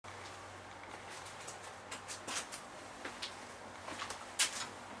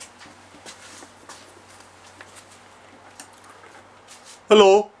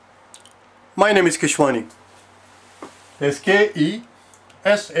Hello, my name is Keshwani. It's K-E-S-H-W-A-N-I,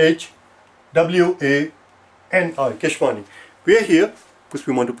 Keshwani. We are here because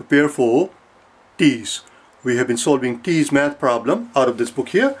we want to prepare for TEAS. We have been solving TEAS math problem out of this book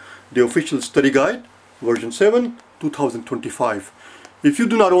here, the official study guide, version 7, 2025. If you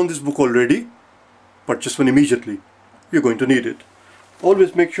do not own this book already, purchase one immediately. You're going to need it.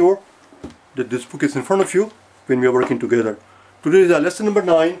 Always make sure that this book is in front of you when we are working together. Today is our lesson number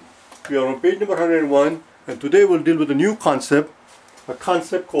 9. We are on page number 101, and today we'll deal with a new concept, a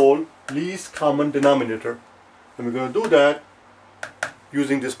concept called least common denominator. And we're going to do that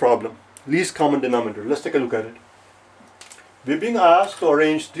using this problem, least common denominator. Let's take a look at it. We're being asked to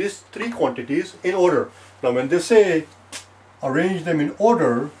arrange these three quantities in order. Now when they say arrange them in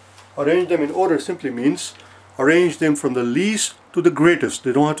order simply means arrange them from the least to the greatest.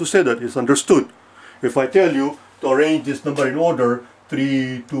 They don't have to say that, it's understood. If I tell you to arrange this number in order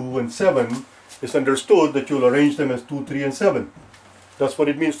 3, 2 and 7, it's understood that you'll arrange them as 2, 3 and 7. That's what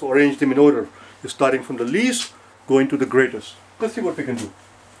it means to arrange them in order. You're starting from the least going to the greatest. Let's see what we can do.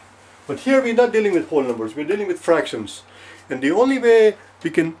 But here we're not dealing with whole numbers, we're dealing with fractions. And the only way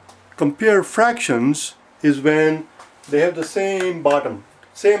we can compare fractions is when they have the same bottom.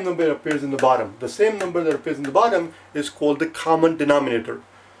 Same number appears in the bottom. The same number that appears in the bottom is called the common denominator.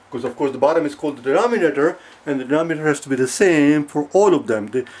 Because of course the bottom is called the denominator, and the denominator has to be the same for all of them.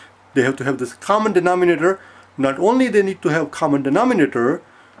 They have to have this common denominator. Not only they need to have common denominator,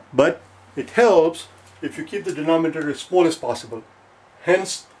 but it helps if you keep the denominator as small as possible.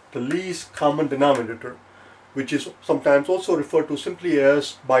 Hence the least common denominator, which is sometimes also referred to simply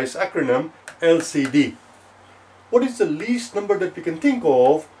as by its acronym LCD. What is the least number that we can think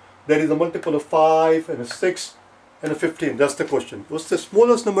of that is a multiple of 5 and a 6 and a 15? That's the question. What's the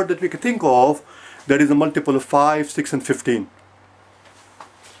smallest number that we can think of that is a multiple of 5, 6 and 15?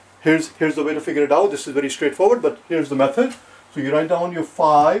 Here's the way to figure it out. This is very straightforward, but here's the method. So you write down your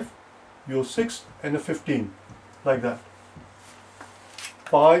 5, your 6 and a 15, like that.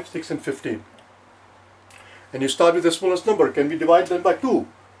 5, 6 and 15. And you start with the smallest number. Can we divide them by 2?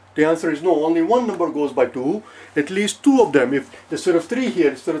 The answer is no. Only one number goes by 2. At least 2 of them. If instead of 3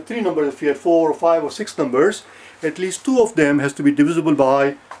 here, instead of 3 numbers, if you had 4 or 5 or 6 numbers, at least 2 of them has to be divisible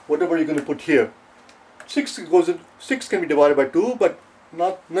by whatever you're going to put here. 6 can be divided by 2, but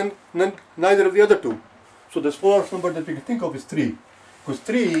neither of the other 2. So the smallest number that we can think of is 3. Because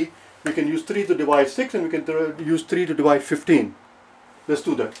 3, we can use 3 to divide 6, and we can use 3 to divide 15. Let's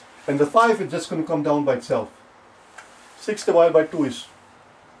do that. And the 5 is just going to come down by itself. 6 divided by 2 is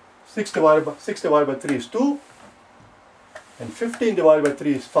 6 divided by 3 is 2, and 15 divided by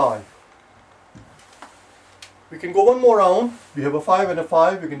 3 is 5. We can go one more round. We have a 5 and a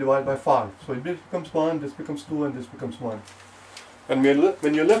 5, we can divide by 5. So this becomes 1, this becomes 2, and this becomes 1. And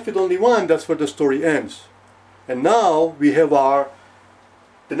when you're left with only 1, that's where the story ends. And now we have our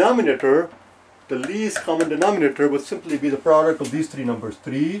denominator. The least common denominator would simply be the product of these three numbers,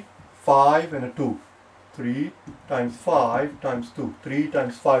 3, 5 and a 2. 3 times 5 times 2. 3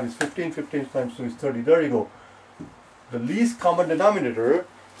 times 5 is 15, 15 times 2 is 30. There you go. The least common denominator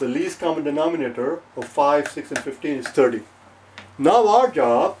of 5, 6 and 15 is 30. Now our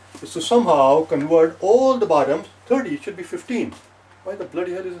job is to somehow convert all the bottoms. 30 should be 15. Why the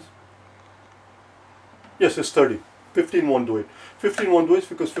bloody hell is this? Yes, it's 30. 15 won't do it. 15 won't do it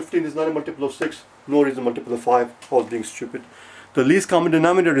because 15 is not a multiple of 6, nor is a multiple of 5. All being stupid. The least common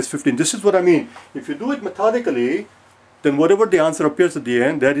denominator is 15. This is what I mean. If you do it methodically, then whatever the answer appears at the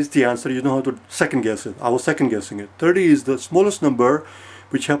end, that is the answer. You don't have to second guess it. I was second guessing it. 30 is the smallest number,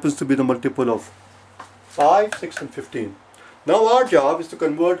 which happens to be the multiple of 5, 6 and 15. Now our job is to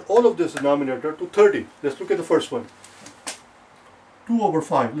convert all of this denominator to 30. Let's look at the first one. 2 over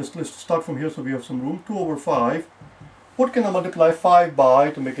 5. Let's start from here so we have some room. 2 over 5. What can I multiply 5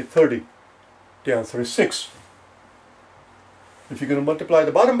 by to make it 30? The answer is 6. If you're going to multiply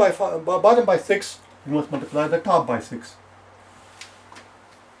the bottom by 6, you must multiply the top by 6.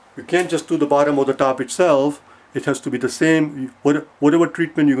 You can't just do the bottom or the top itself. It has to be the same. Whatever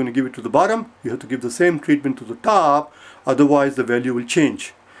treatment you're going to give it to the bottom, you have to give the same treatment to the top. Otherwise, the value will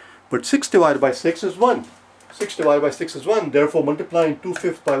change. But 6 divided by 6 is 1. 6 divided by 6 is 1. Therefore, multiplying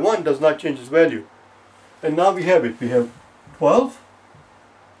 2/5 by 1 does not change its value. And now we have it. We have 12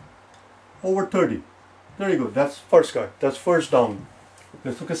 over 30. There you go. That's first guy. That's first down.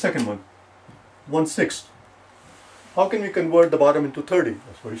 Let's look at the second one. 1/6. How can we convert the bottom into 30?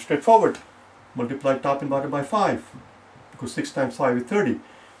 That's very straightforward. Multiply top and bottom by 5. Because 6 times 5 is 30.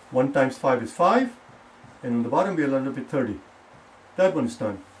 1 times 5 is 5. And on the bottom we'll end up with 30. That one is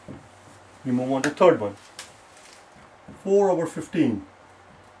done. We move on to the third one. 4 over 15.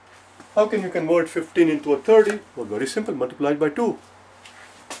 How can you convert 15 into a 30? Well, very simple, multiply it by 2.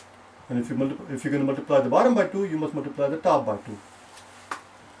 And if you're going to multiply the bottom by 2, you must multiply the top by 2.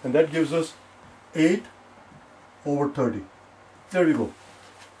 And that gives us 8 over 30. There we go.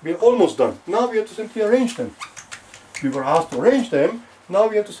 We are almost done. Now we have to simply arrange them. We were asked to arrange them. Now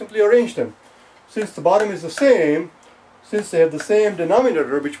we have to simply arrange them. Since the bottom is the same, since they have the same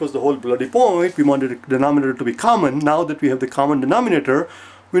denominator, which was the whole bloody point, we wanted the denominator to be common. Now that we have the common denominator,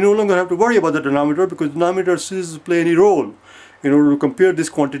 we no longer have to worry about the denominator because the denominator ceases to play any role. In order to compare this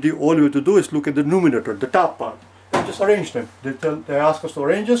quantity, all we have to do is look at the numerator, the top part, and just arrange them. They ask us to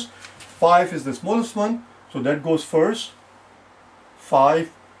arrange this. 5 is the smallest one, so that goes first. 5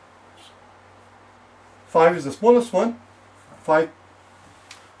 is the smallest one. 5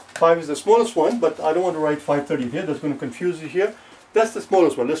 is the smallest one, but I don't want to write 530 here. That's going to confuse you here. That's the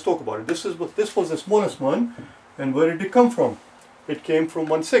smallest one. Let's talk about it. This was the smallest one, and where did it come from? It came from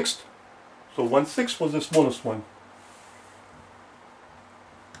 1/6. So 1/6 was the smallest one.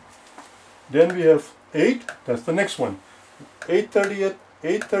 Then we have 8. That's the next one. 8/30th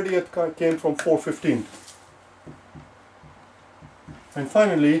came from 4/15. And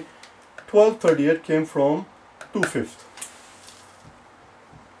finally, 12/30th came from 2/5.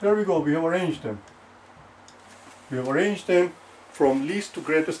 There we go, we have arranged them. We have arranged them from least to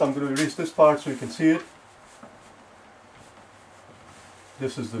greatest. I'm going to erase this part so you can see it.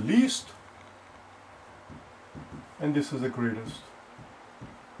 This is the least, and this is the greatest.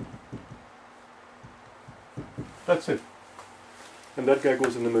 That's it. And that guy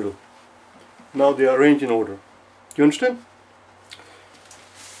goes in the middle. Now they are arranged in order. Do you understand?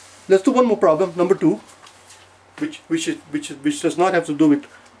 Let's do one more problem, number 2, which does not have to do with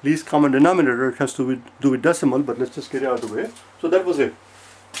least common denominator. It has to do with decimal, but let's just get it out of the way. So that was it.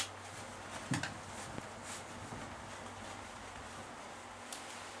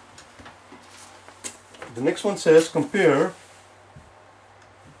 The next one says compare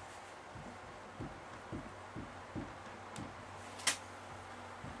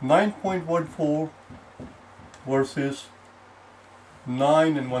 (9.14) versus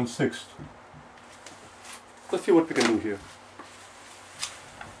 9 1/6. Let's see what we can do here.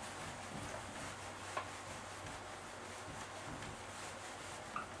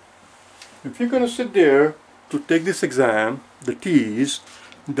 If you're going to sit there to take this exam, the TEAS,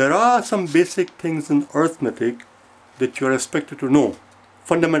 there are some basic things in arithmetic that you are expected to know.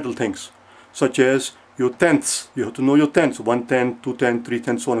 Fundamental things, such as your tenths. You have to know your tenths, 1/10, 2/10,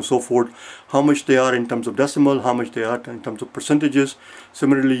 3/10, so on and so forth. How much they are in terms of decimal, how much they are in terms of percentages.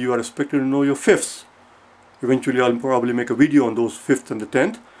 Similarly, you are expected to know your fifths. Eventually, I'll probably make a video on those fifth and the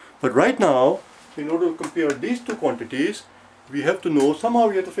 10th. But right now, in order to compare these two quantities, we have to know, somehow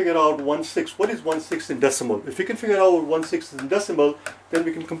we have to figure out 1/6. What is 1/6 in decimal? If we can figure out what 1/6 is in decimal, then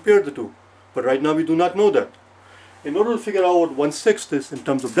we can compare the two. But right now we do not know that. In order to figure out what 1/6 is in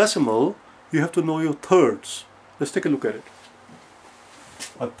terms of decimal, you have to know your thirds. Let's take a look at it.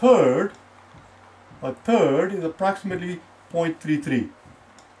 A third is approximately 0.33.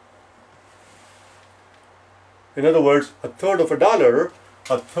 In other words, a third of a dollar,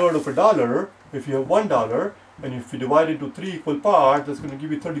 if you have $1, and if you divide it into 3 equal parts, that's going to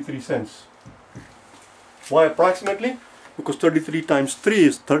give you 33 cents. Why approximately? Because 33 times 3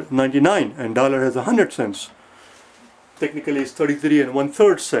 is 99, and dollar has 100 cents. Technically it's 33 and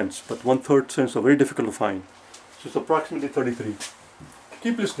 1/3 cents, but 1/3 cents are very difficult to find. So it's approximately 33.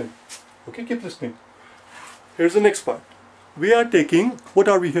 Keep listening. Okay, keep listening. Here's the next part. We are taking, what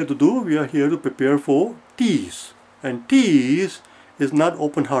are we here to do? We are here to prepare for TEAS. And TEAS is not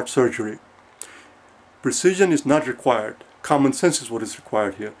open heart surgery. Precision is not required. Common sense is what is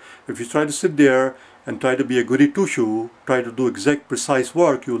required here. If you try to sit there and try to be a goody two-shoe, try to do exact precise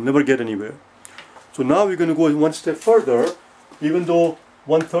work, you will never get anywhere. So now we're going to go one step further. Even though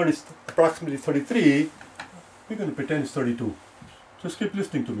 1/3 is approximately 33, we're going to pretend it's 32. Just keep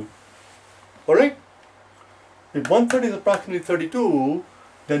listening to me. Alright? If 1/3 is approximately 32,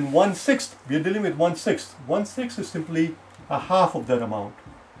 then 1/6, we are dealing with 1/6. 1/6 is simply a half of that amount.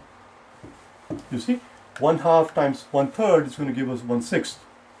 You see? 1/2 times 1/3 is going to give us 1/6.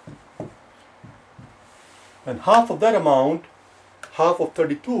 And half of that amount, half of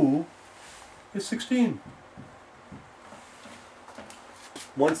 32, is 16.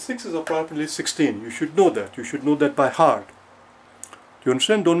 1/6 is approximately 16. You should know that. You should know that by heart. Do you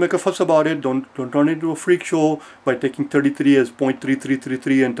understand? Don't make a fuss about it. Don't turn it into a freak show by taking 33 as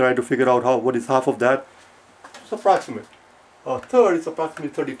 0.3333 and try to figure out what is half of that. It's approximate. A third is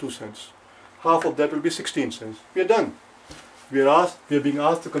approximately 32 cents. Half of that will be 16 cents. We are done. We are being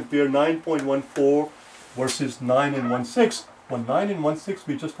asked to compare 9.14 versus 9 1/6. 9 and 1/6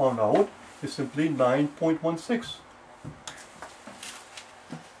 we just found out is simply 9.16.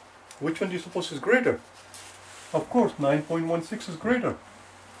 Which one do you suppose is greater? Of course, 9.16 is greater.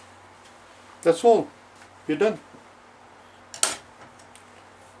 That's all. You're done.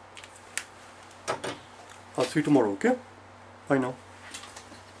 I'll see you tomorrow, okay? Bye now.